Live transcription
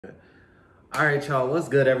All right, y'all. What's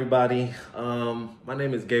good, everybody? My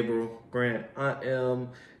name is Gabriel Grant. I am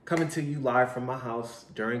coming to you live from my house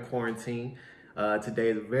during quarantine. Today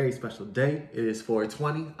is a very special day. It is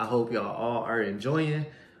 420. I hope y'all all are enjoying,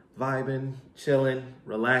 vibing, chilling,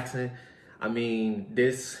 relaxing. I mean,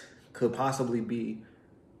 this could possibly be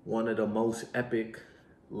one of the most epic,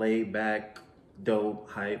 laid back, dope,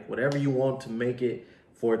 hype, whatever you want to make it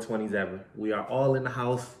 420s ever. We are all in the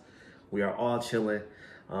house. We are all chilling.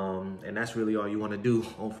 And that's really all you want to do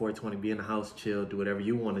on 420. Be in the house, chill, do whatever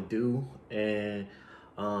you want to do, and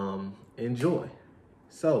enjoy.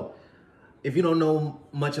 So, if you don't know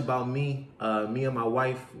much about me, me and my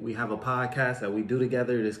wife, we have a podcast that we do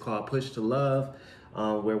together. It is called Push to Love,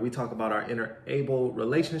 where we talk about our inner-able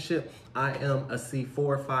relationship. I am a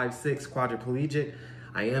C456 quadriplegic.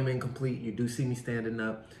 I am incomplete. You do see me standing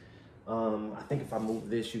up. I think if I move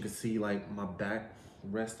this, you can see like my back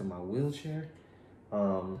rest of my wheelchair.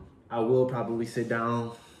 I will probably sit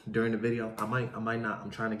down during the video. I might not. I'm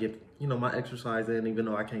trying to get, my exercise in, even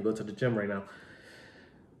though I can't go to the gym right now.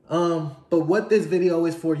 But what this video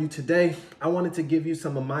is for you today, I wanted to give you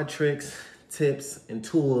some of my tricks, tips, and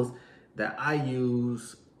tools that I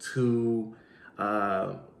use to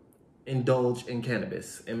indulge in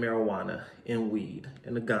cannabis, in marijuana, in weed,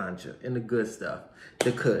 in the ganja, in the good stuff,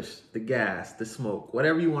 the kush, the gas, the smoke,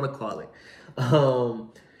 whatever you want to call it.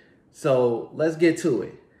 So let's get to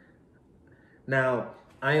it. Now,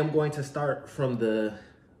 I am going to start from the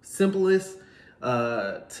simplest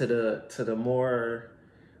to the more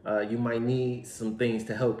you might need some things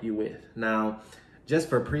to help you with. Now, just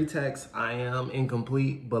for pretext, I am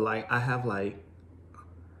incomplete, but I have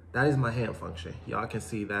that is my hand function. Y'all can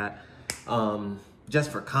see that.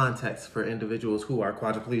 Just for context, for individuals who are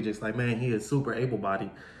quadriplegics, man, he is super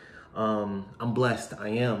able-bodied. I'm blessed, I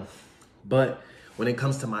am. But when it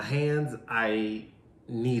comes to my hands, I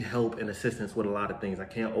need help and assistance with a lot of things. I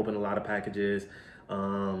can't open a lot of packages.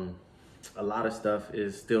 A lot of stuff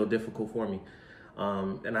is still difficult for me.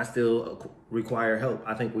 And I still require help.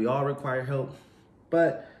 I think we all require help,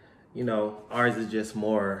 but ours is just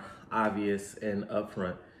more obvious and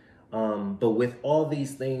upfront. But with all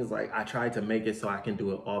these things, I try to make it so I can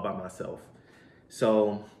do it all by myself.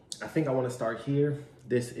 So I think I want to start here.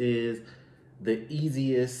 This is the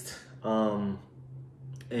easiest and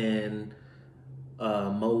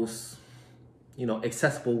most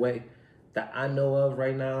accessible way that I know of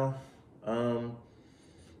right now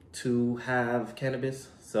to have cannabis.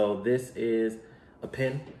 So this is a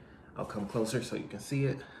pen. I'll come closer so you can see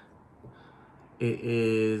it. It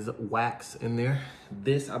is wax in there.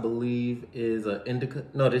 This, I believe, is a indica.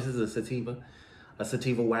 No, this is a sativa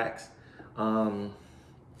wax. And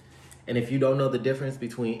if you don't know the difference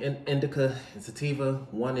between indica and sativa,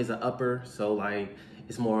 one is an upper, so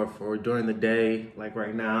it's more for during the day. Like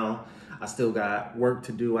right now, I still got work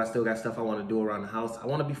to do. I still got stuff I want to do around the house. I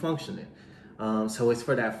want to be functioning. So it's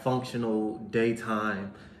for that functional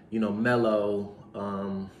daytime, mellow,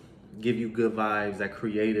 give you good vibes, that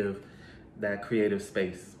creative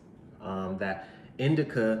space. That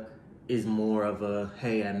indica is more of a,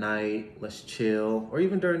 hey, at night, let's chill, or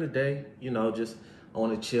even during the day, just I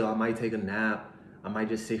want to chill. I might take a nap. I might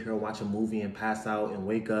just sit here and watch a movie and pass out and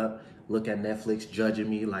wake up, look at Netflix judging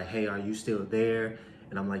me like, hey, are you still there?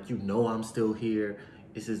 And I'm like, I'm still here.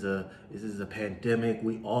 This is a pandemic.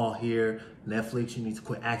 We all here. Netflix, you need to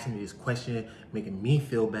quit asking me this question, making me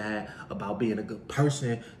feel bad about being a good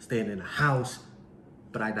person, staying in the house.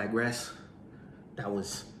 But I digress. That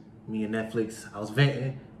was me and Netflix. I was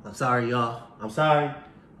venting. I'm sorry, y'all. I'm sorry.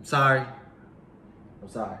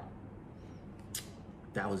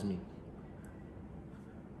 That was me.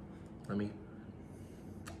 Let me,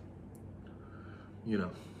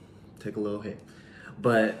 take a little hit.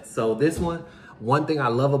 But so this one thing I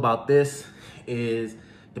love about this is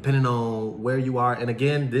depending on where you are. And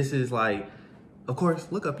again, this is of course,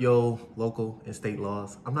 look up your local and state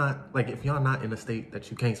laws. I'm not, if y'all not in a state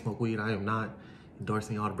that you can't smoke weed, I am not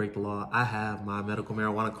endorsing y'all to break the law. I have my medical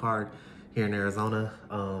marijuana card here in Arizona.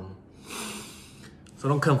 So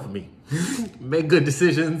don't come for me. Make good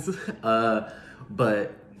decisions.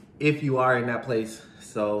 But if you are in that place,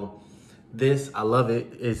 so this, I love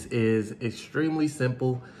it. It is extremely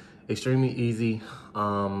simple, extremely easy.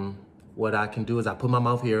 What I can do is I put my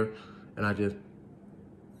mouth here and I just,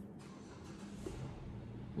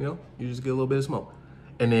 you just get a little bit of smoke.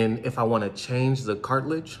 And then if I want to change the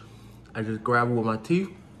cartilage, I just grab it with my teeth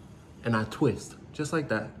and I twist just like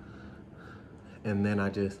that. And then I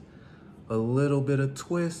just, a little bit of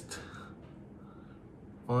twist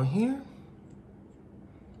on here.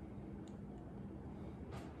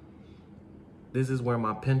 This is where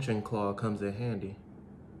my pinching claw comes in handy.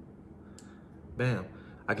 bam.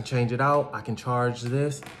 I can change it out. I can charge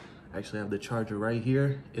this. I actually have the charger right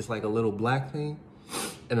here. It's like a little black thing.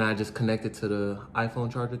 And then I just connect it to the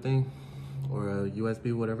iPhone charger thing or a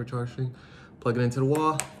USB, whatever charge thing. Plug it into the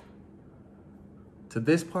wall. To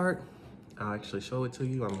this part, I'll actually show it to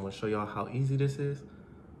you. I'm gonna show y'all how easy this is.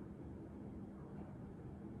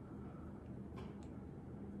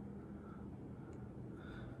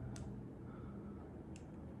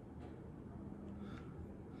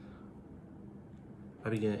 I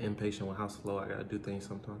be getting impatient with how slow I gotta do things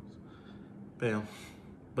sometimes. Bam.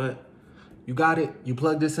 But you got it. You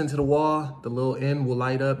plug this into the wall. The little end will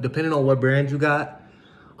light up depending on what brand you got.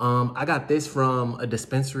 I got this from a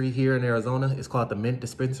dispensary here in Arizona. It's called the Mint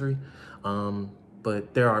Dispensary.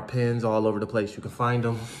 But there are pens all over the place. You can find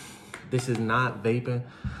them. This is not vaping.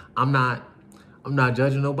 I'm not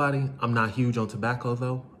judging nobody. I'm not huge on tobacco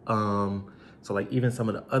though. So like even some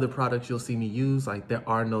of the other products you'll see me use, like there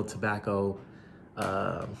are no tobacco,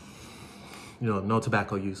 no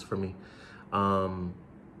tobacco use for me. I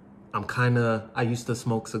used to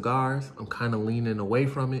smoke cigars. I'm kind of leaning away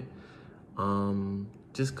from it.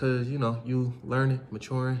 Just cause, you learning,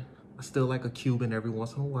 maturing. I still like a Cuban every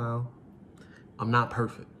once in a while. I'm not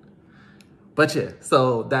perfect. But yeah,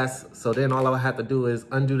 so then all I would have to do is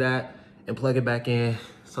undo that and plug it back in.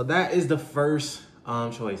 So that is the first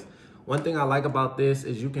choice. One thing I like about this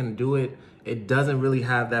is you can do it. It doesn't really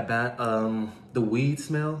have that bad, the weed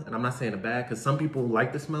smell. And I'm not saying it bad because some people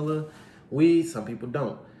like the smell of weed, some people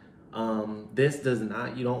don't. This does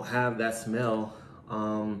not, you don't have that smell.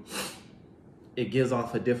 It gives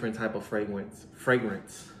off a different type of fragrance,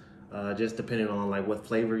 just depending on like what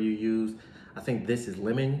flavor you use. I think this is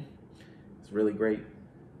lemon. It's really great,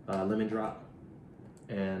 lemon drop,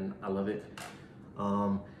 and I love it.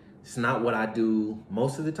 It's not what I do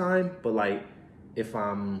most of the time, but like if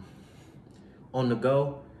I'm on the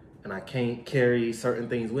go and I can't carry certain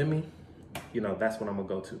things with me, that's what I'm gonna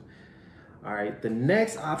go to. All right, the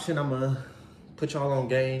next option I'm gonna put y'all on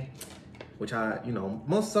game, which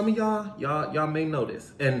some of y'all may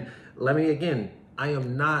notice. And let me I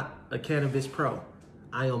am not a cannabis pro.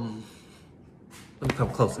 Let me come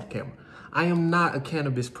close to the camera. I am not a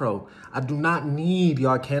cannabis pro. I do not need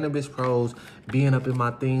y'all cannabis pros being up in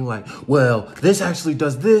my thing like, well, this actually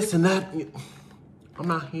does this and that. I'm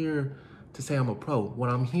not here to say I'm a pro. What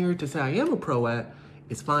I'm here to say I am a pro at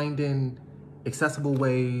is finding accessible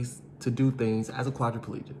ways to do things as a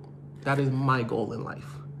quadriplegic. That is my goal in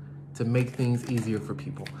life, to make things easier for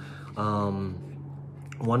people.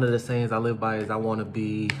 One of the sayings I live by is I want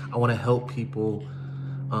to help people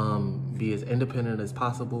be as independent as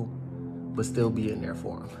possible, but still be in there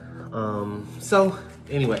for them. So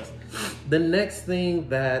anyways, the next thing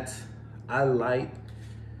that I like,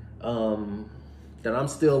 that I'm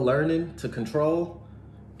still learning to control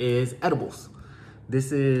is edibles.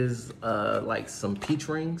 This is like some peach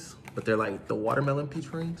rings, but they're like the watermelon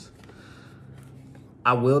peach rings.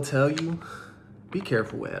 I will tell you, be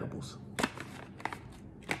careful with edibles.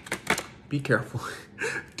 Be careful.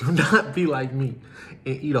 Do not be like me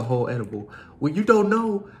and eat a whole edible when you don't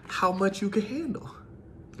know how much you can handle.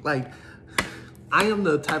 Like, I am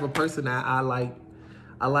the type of person that I like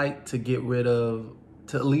to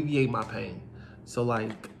alleviate my pain. So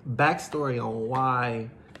like, backstory on why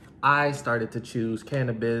I started to choose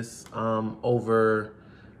cannabis over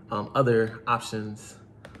other options.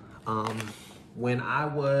 When I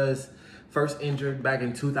was first injured back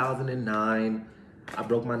in 2009, I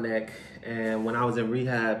broke my neck, and when I was in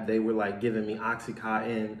rehab, they were like giving me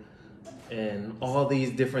Oxycontin and all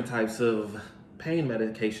these different types of pain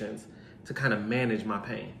medications to kind of manage my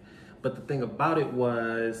pain. But the thing about it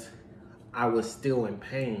was I was still in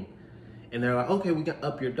pain, and they're like, okay, we can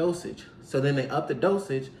up your dosage. So then they upped the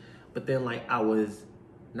dosage, but then like I was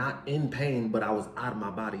not in pain, but I was out of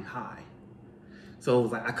my body high. So it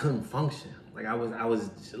was like I couldn't function. Like I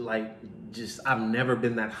was like, I've never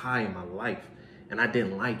been that high in my life, and I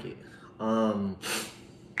didn't like it.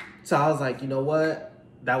 So I was like, you know what?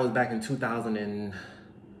 That was back in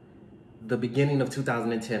the beginning of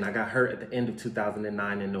 2010. I got hurt at the end of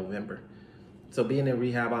 2009 in November. So being in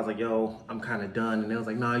rehab, I was like, yo, I'm kind of done. And they was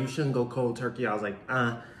like, nah, you shouldn't go cold turkey. I was like,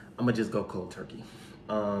 I'm gonna just go cold turkey.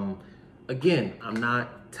 Again, I'm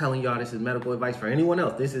not telling y'all this is medical advice for anyone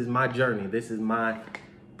else. This is my journey. This is my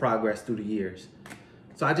progress through the years.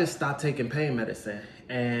 So I just stopped taking pain medicine,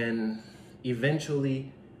 and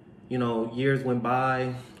eventually, years went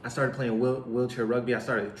by. I started playing wheelchair rugby. I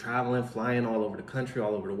started traveling, flying all over the country,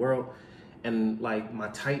 all over the world. And like my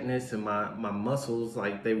tightness and my muscles,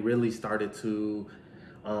 like they really started to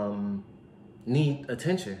need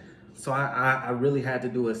attention. So I really had to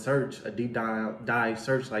do a search, a deep dive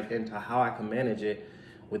search, like into how I can manage it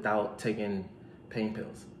without taking pain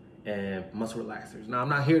pills and muscle relaxers. Now, I'm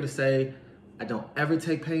not here to say I don't ever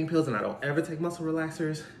take pain pills and I don't ever take muscle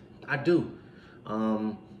relaxers. I do.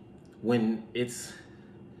 When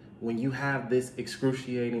you have this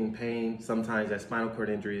excruciating pain, sometimes that spinal cord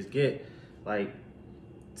injuries get, like,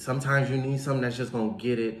 sometimes you need something that's just gonna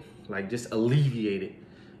get it, like, just alleviate it,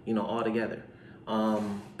 altogether.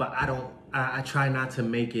 But I try not to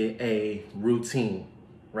make it a routine,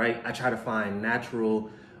 right? I try to find natural,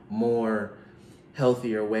 more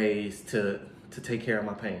healthier ways to take care of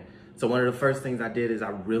my pain. So one of the first things I did is I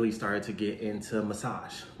really started to get into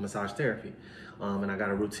massage therapy. And I got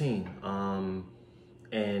a routine.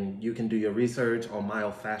 And you can do your research on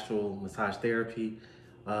myofascial massage therapy.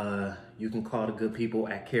 You can call the good people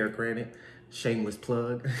at Care Granted. Shameless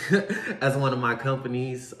plug. As one of my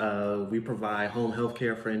companies, we provide home health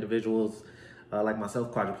care for individuals like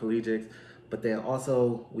myself, quadriplegics. But then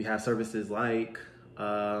also we have services like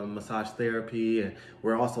massage therapy, and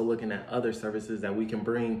we're also looking at other services that we can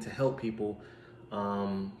bring to help people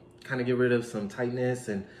kind of get rid of some tightness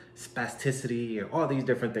and spasticity and all these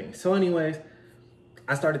different things. So anyways,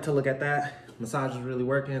 I started to look at that. Massage was really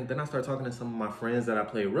working. Then I started talking to some of my friends that I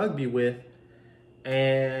play rugby with,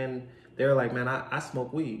 and they were like, man, I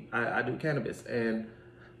smoke weed. I do cannabis. And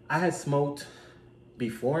I had smoked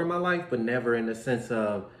before in my life, but never in the sense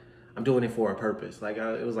of I'm doing it for a purpose. Like,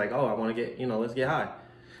 it was like, oh, I want to get, let's get high.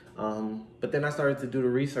 But then I started to do the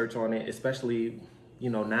research on it, especially,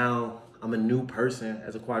 now I'm a new person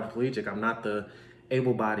as a quadriplegic. I'm not the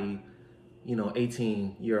able-bodied,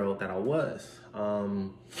 18-year-old that I was.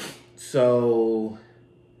 So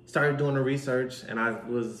started doing the research, and I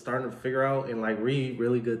was starting to figure out and like read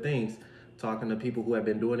really good things, talking to people who have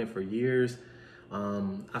been doing it for years.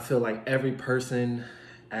 I feel like every person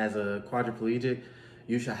as a quadriplegic,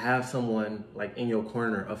 you should have someone like in your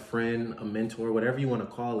corner, a friend, a mentor, whatever you want to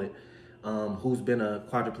call it, who's been a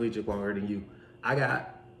quadriplegic longer than you. I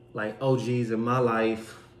got like OGs in my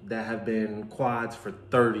life that have been quads for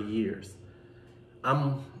 30 years.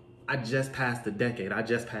 I just passed a decade. I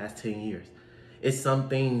just passed 10 years. It's some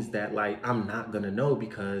things that like I'm not gonna know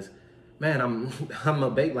because, man, I'm a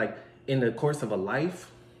baby. Like in the course of a life,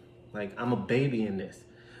 like I'm a baby in this.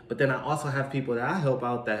 But then I also have people that I help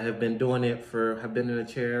out that have been doing it have been in a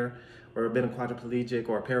chair or been a quadriplegic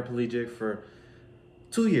or a paraplegic for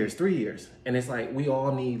 2 years, 3 years. And it's like, we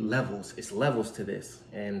all need levels. It's levels to this,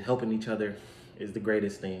 and helping each other is the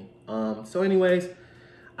greatest thing. So anyways,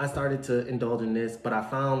 I started to indulge in this, but I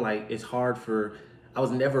found like it's hard I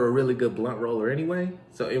was never a really good blunt roller anyway.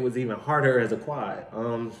 So it was even harder as a quad.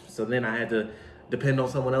 So then I had to depend on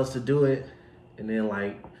someone else to do it. And then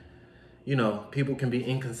like, people can be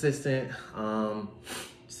inconsistent.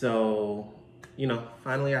 So,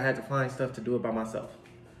 finally I had to find stuff to do it by myself.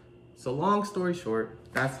 So long story short,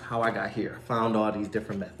 that's how I got here. Found all these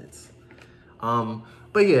different methods.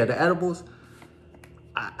 But yeah, the edibles,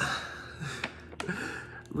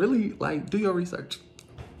 really like do your research.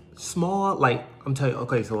 Small, like I'm telling you,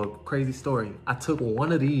 okay, so a crazy story. I took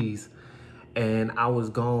one of these and I was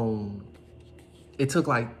gone. It took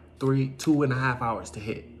like 2.5 hours to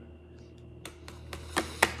hit.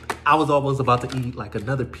 I was almost about to eat like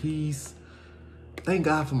another piece. Thank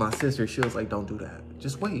God for my sister. She was like, don't do that.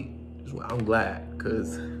 Just wait. I'm glad,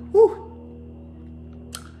 because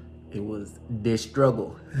it was this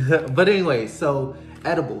struggle. But anyway, so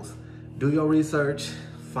edibles. Do your research.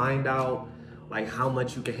 Find out like how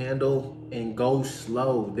much you can handle and go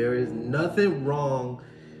slow. There is nothing wrong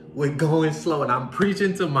with going slow. And I'm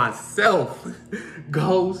preaching to myself.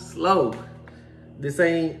 Go slow. This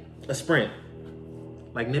ain't a sprint.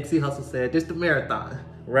 Like Nipsey Hussle said, this the marathon,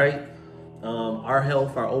 right? Our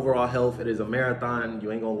health, our overall health, it is a marathon.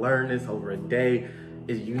 You ain't gonna learn this over a day.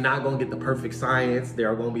 You're not gonna get the perfect science. There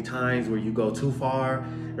are gonna be times where you go too far.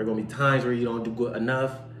 There are gonna be times where you don't do good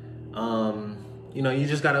enough. You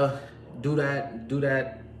just gotta do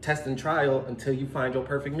that test and trial until you find your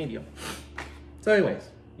perfect medium. So anyways,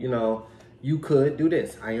 you could do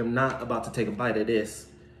this. I am not about to take a bite of this.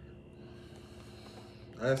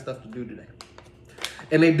 I have stuff to do today.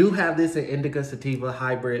 And they do have this in indica sativa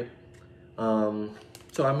hybrid.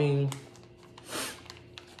 So I mean,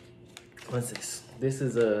 what's this? This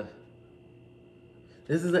is an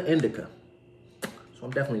indica. So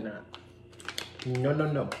I'm definitely not.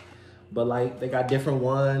 No. But like they got different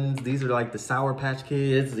ones. These are like the Sour Patch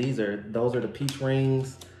Kids. Those are the peach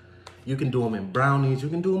rings. You can do them in brownies. You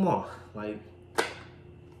can do them all, like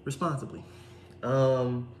responsibly.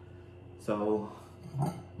 So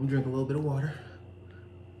I'm gonna drink a little bit of water.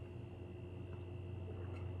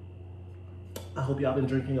 I hope y'all been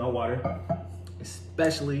drinking y'all water,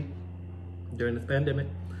 especially during this pandemic.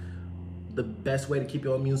 The best way to keep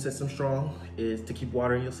your immune system strong is to keep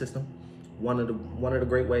water in your system. One of the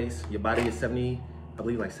great ways. Your body is 75%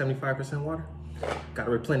 water. Gotta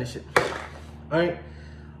replenish it. All right.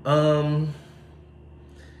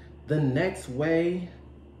 The next way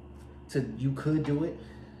you could do it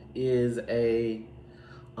is a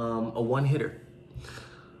one hitter.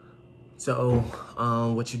 So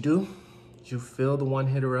what you do, you fill the one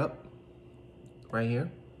hitter up right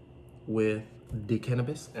here with the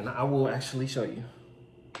cannabis, and I will actually show you.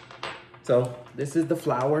 So this is the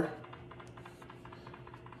flower.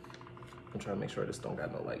 I'm trying to make sure this don't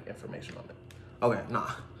got no like information on it. Okay,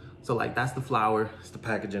 nah. So like that's the flower. It's the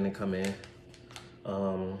packaging that come in.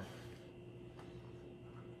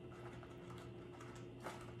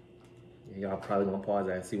 Y'all probably gonna pause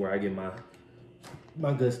that and see where I get my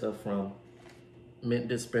good stuff from. Mint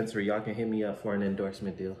Dispensary. Y'all can hit me up for an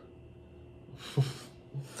endorsement deal.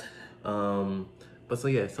 But so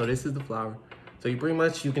yeah, so this is the flower. So you pretty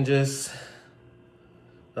much, you can just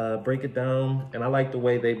break it down. And I like the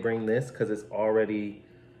way they bring this because it's already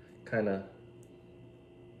kind of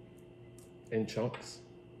in chunks.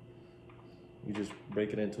 You just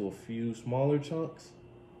break it into a few smaller chunks.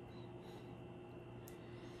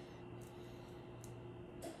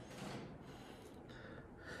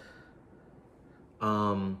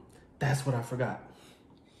 That's what I forgot.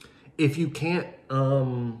 If you can't,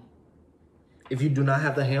 if you do not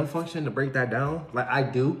have the hand function to break that down, like I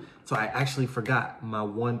do, so I actually forgot my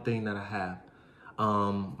one thing that I have,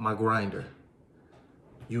 my grinder.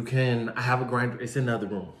 I have a grinder, it's in the other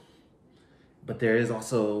room. But there is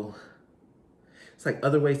also, it's like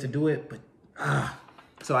other ways to do it, but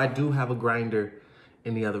so I do have a grinder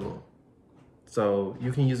in the other room. So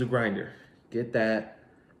you can use a grinder. Get that,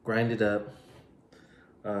 grind it up,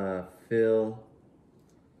 fill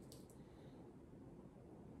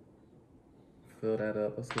that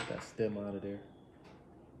up. Let's get that stem out of there.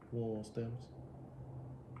 More stems.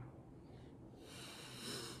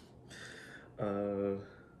 Don't,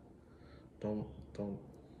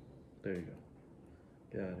 there you go.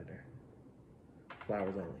 Get out of there.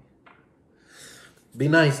 Flowers only. Be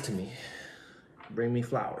nice to me. Bring me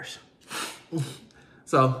flowers.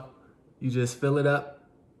 So you just fill it up.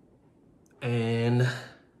 And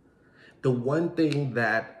the one thing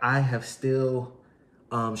that I have still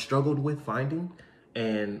struggled with finding,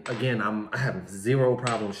 and again, I have zero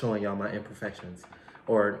problem showing y'all my imperfections,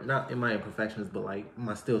 or not in my imperfections, but like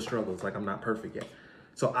my still struggles, like I'm not perfect yet.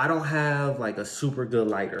 So I don't have like a super good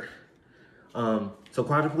lighter. So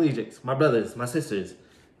quadriplegics, my brothers, my sisters,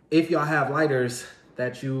 if y'all have lighters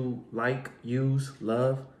that you like, use,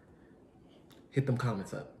 love, hit them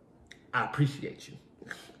comments up. I appreciate you.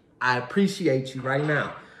 I appreciate you right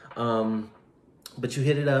now. But you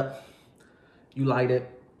hit it up, you light it,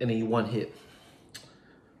 and then you one hit.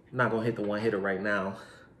 I'm not gonna hit the one hitter right now.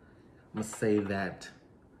 I'm gonna save that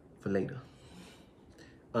for later.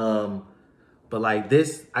 But like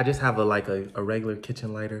this, I just have a regular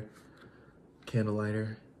kitchen lighter, candle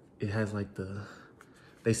lighter. It has like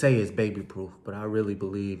they say it's baby proof, but I really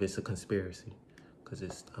believe it's a conspiracy because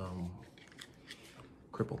it's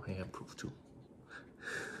cripple hand proof too.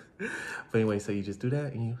 But anyway, so you just do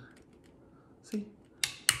that and you see.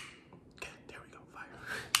 Okay, there we go, fire.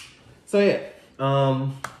 So yeah,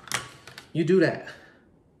 you do that.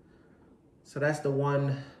 So that's the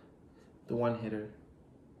one hitter.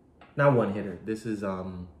 Not one hitter. This is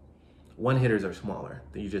one hitters are smaller.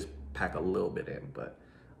 You just pack a little bit in, but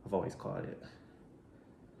I've always called it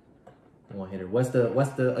one hitter. What's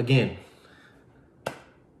the again?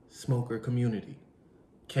 Smoker community.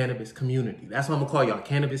 Cannabis community. That's what I'm gonna call y'all.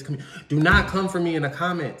 Cannabis community. Do not come for me in the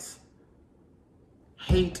comments.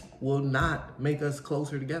 Hate will not make us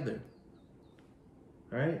closer together.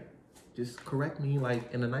 All right? Just correct me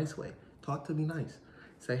like in a nice way. Talk to me nice.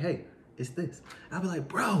 Say, hey, it's this. I'll be like,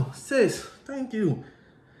 bro, sis, thank you.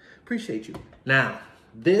 Appreciate you. Now,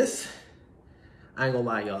 this, I ain't gonna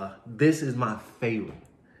lie, y'all. This is my favorite.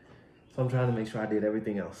 So I'm trying to make sure I did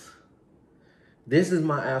everything else. This is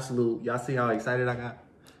my absolute, y'all see how excited I got?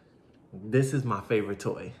 This is my favorite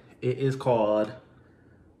toy. It is called,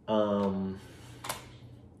 the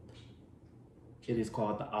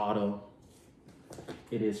Auto.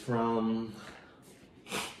 It is from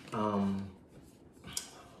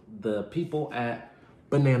the people at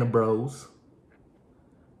Banana Bros.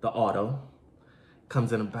 The Auto.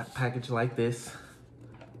 Comes in a package like this.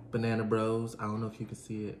 Banana Bros. I don't know if you can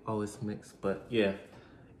see it. Oh, it's mixed, but yeah.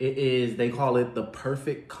 It is, they call it the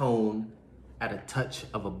perfect cone at a touch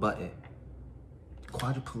of a button.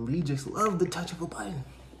 Quadriplegics love the touch of a button.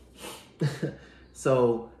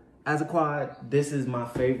 So as a quad, this is my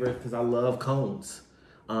favorite because I love cones.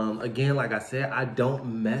 Again, like I said, I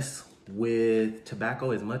don't mess with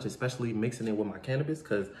tobacco as much, especially mixing it with my cannabis,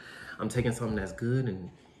 because I'm taking something that's good and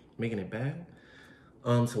making it bad.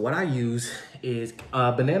 So what I use is,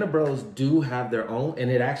 Banana Bros do have their own, and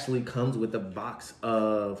it actually comes with a box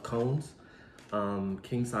of cones,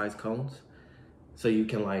 king size cones. So you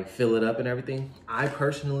can like fill it up and everything. I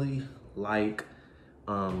personally like,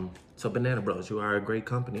 so Banana Bros, you are a great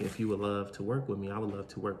company. If you would love to work with me, I would love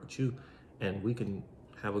to work with you, and we can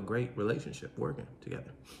have a great relationship working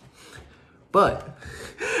together. But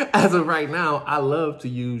as of right now, I love to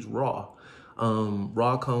use raw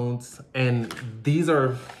cones, and these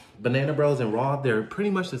are Banana Bros and raw. They're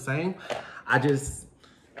pretty much the same. I just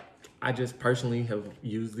personally have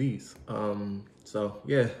used these. So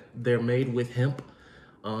yeah, they're made with hemp.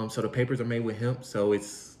 So the papers are made with hemp, so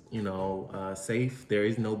it's, you know, safe. There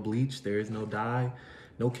is no bleach, there is no dye,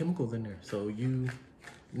 no chemicals in there. So you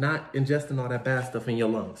not ingesting all that bad stuff in your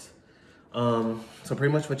lungs. So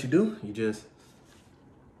pretty much what you do, you just,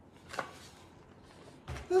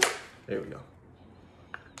 there we go.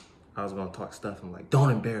 I was gonna talk stuff, I'm like,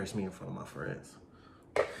 don't embarrass me in front of my friends.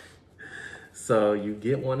 So you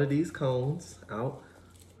get one of these cones out.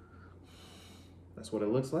 That's what it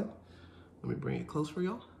looks like. Let me bring it close for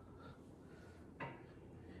y'all.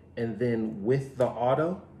 And then with the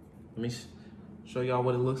auto, let me show y'all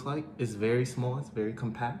what it looks like. It's very small, it's very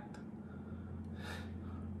compact.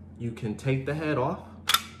 You can take the head off.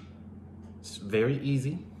 It's very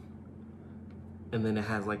easy. And then it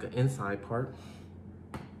has like an inside part.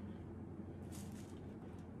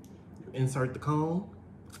 You insert the cone,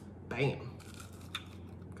 bam.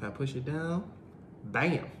 Can I push it down?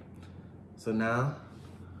 Bam. So now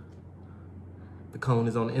the cone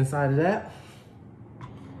is on the inside of that.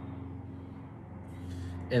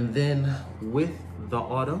 And then with the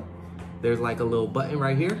auto, there's like a little button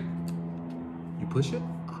right here. You push it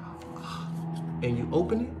and you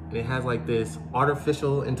open it, and it has like this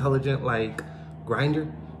artificial intelligent like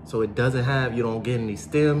grinder. So it doesn't have, you don't get any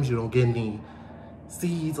stems, you don't get any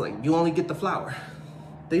seeds, like you only get the flour.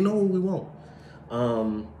 They know what we want.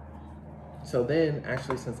 So then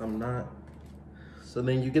actually, since I'm not, so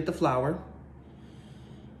then you get the flour,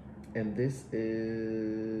 and this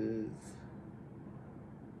is,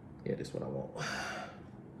 yeah, this is what I want.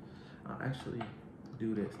 I'll actually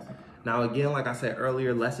do this. Now again, like I said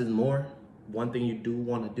earlier, less is more. One thing you do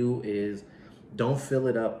want to do is don't fill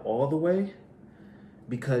it up all the way,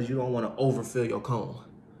 because you don't want to overfill your cone.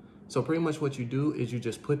 So pretty much what you do is you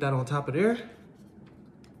just put that on top of there,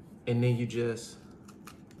 and then you just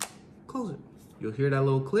close it. You'll hear that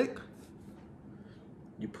little click.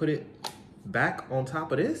 You put it back on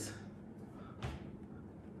top of this,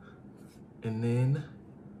 and then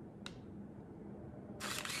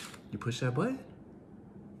you push that button.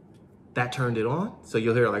 That turned it on, so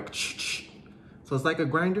you'll hear like ch-ch. So it's like a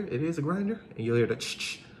grinder, it is a grinder, and you'll hear the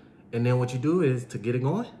ch-ch. And then what you do is, to get it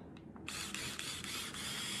going,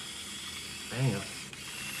 bam.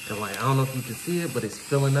 And like, I don't know if you can see it, but it's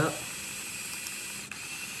filling up.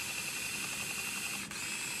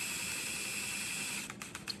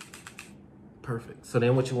 Perfect. So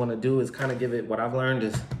then what you want to do is kind of give it, what I've learned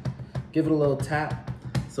is give it a little tap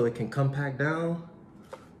so it can compact down.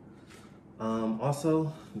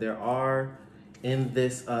 Also, there are in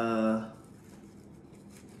this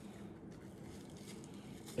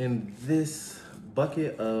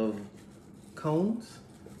bucket of cones,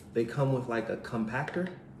 they come with like a compactor,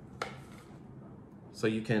 so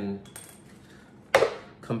you can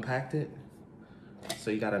compact it. So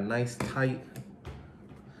you got a nice tight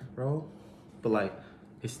roll, but like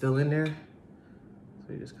it's still in there.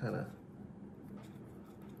 So you just kind of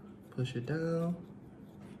push it down.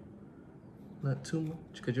 Not too much,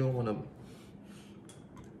 because you don't want to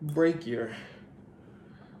break your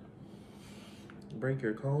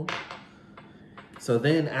cone. So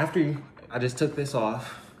then after I just took this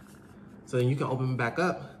off, so then you can open it back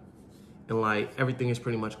up, and like everything is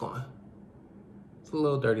pretty much gone. It's a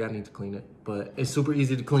little dirty, I need to clean it, but it's super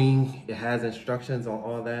easy to clean. It has instructions on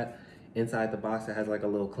all that. Inside the box, it has like a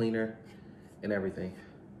little cleaner and everything.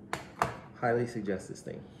 Highly suggest this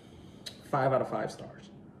thing. 5 out of 5 stars.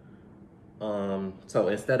 So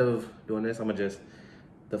instead of doing this, I'm gonna just,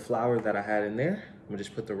 the flour that I had in there, I'm gonna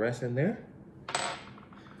just put the rest in there.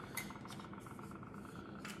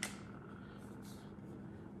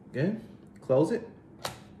 Again, close it,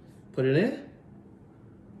 put it in,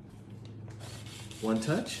 one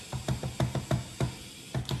touch.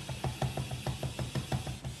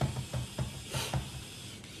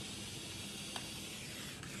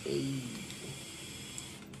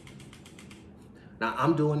 Now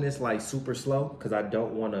I'm doing this like super slow because I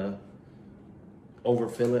don't want to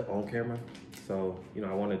overfill it on camera. So, you know,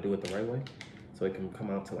 I want to do it the right way so it can come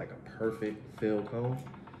out to like a perfect filled cone.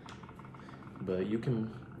 But you can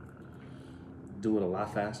do it a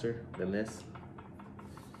lot faster than this.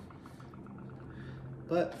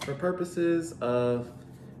 But for purposes of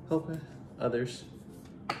helping others,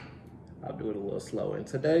 I'll do it a little slow. And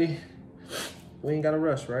today, we ain't got to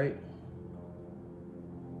rush, right?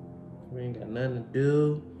 We ain't got nothing to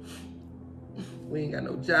do. We ain't got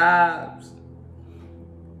no jobs.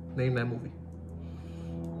 Name that movie.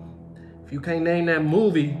 If you can't name that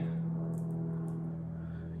movie,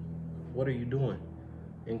 what are you doing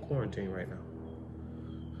in quarantine right now?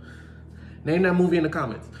 Name that movie in the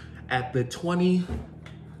comments. At the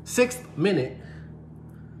 26th minute,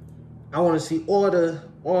 I want to see all the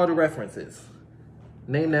references.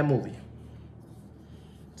 Name that movie.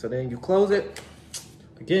 So then you close it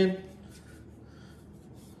again.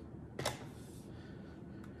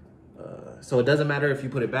 So it doesn't matter if you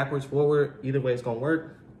put it backwards, forward, either way it's gonna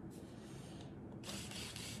work.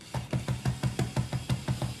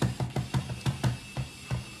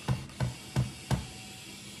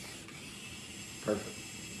 Perfect.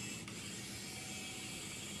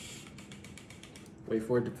 Wait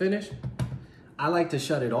for it to finish. I like to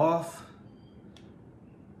shut it off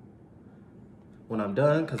when I'm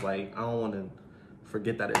done because like I don't want to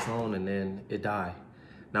forget that it's on and then it die.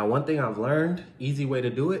 Now one thing I've learned, easy way to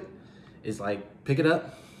do it, is like pick it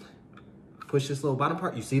up, push this little bottom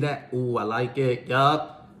part. You see that? Ooh, I like it.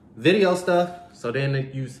 Yup. Video stuff. So then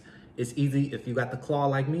it's easy if you got the claw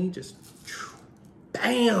like me, just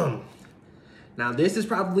bam. Now this is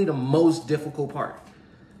probably the most difficult part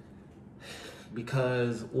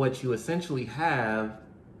because what you essentially have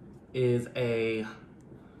is a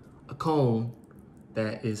cone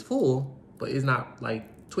that is full, but is not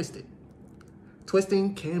like twisted.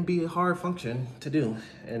 Twisting can be a hard function to do,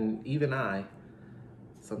 and even I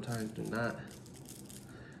sometimes do not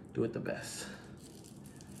do it the best.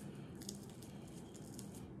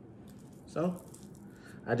 So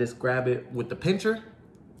I just grab it with the pincher,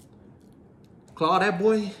 claw that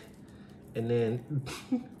boy, and then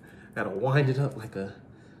gotta wind it up like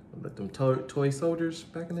them toy soldiers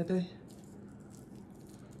back in the day.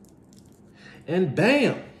 And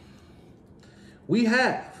bam, we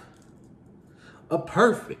have a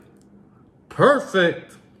perfect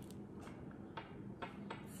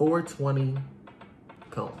 420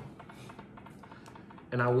 cone.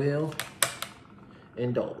 And I will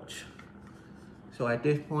indulge. So at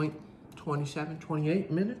this point, 27,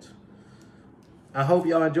 28 minutes. I hope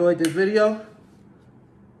y'all enjoyed this video.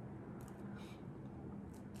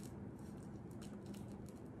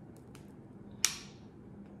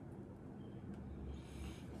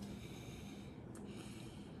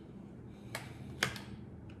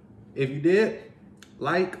 If you did,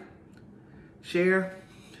 like, share,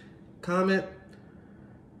 comment,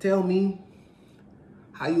 tell me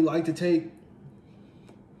how you like to take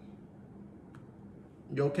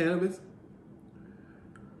your cannabis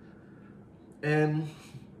and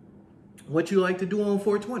what you like to do on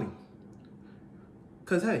 420.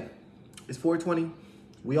 Cause hey, it's 420.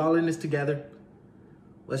 We all in this together.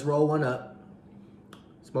 Let's roll one up,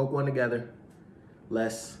 smoke one together.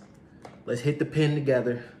 Let's hit the pen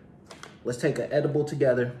together. Let's take an edible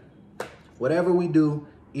together. Whatever we do,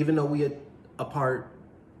 even though we are apart,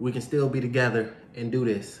 we can still be together and do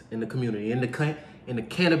this in the community, in the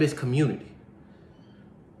cannabis community.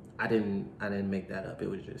 I didn't make that up. It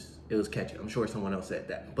was catchy. I'm sure someone else said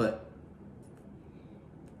that, but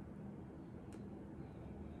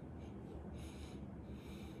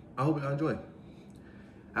I hope y'all enjoy.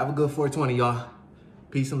 Have a good 420, y'all.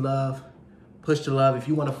 Peace and love. Push to love. If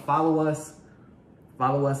you want to follow us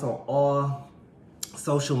on all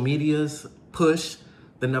social medias. Push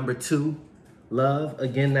the number 2 love.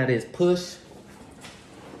 Again, that is push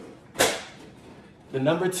the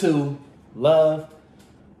number 2 love.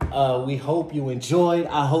 We hope you enjoyed.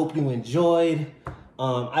 I hope you enjoyed.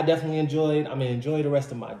 I definitely enjoyed. I'm gonna enjoy the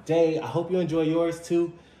rest of my day. I hope you enjoy yours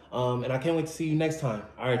too. And I can't wait to see you next time.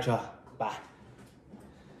 All right, y'all. Bye.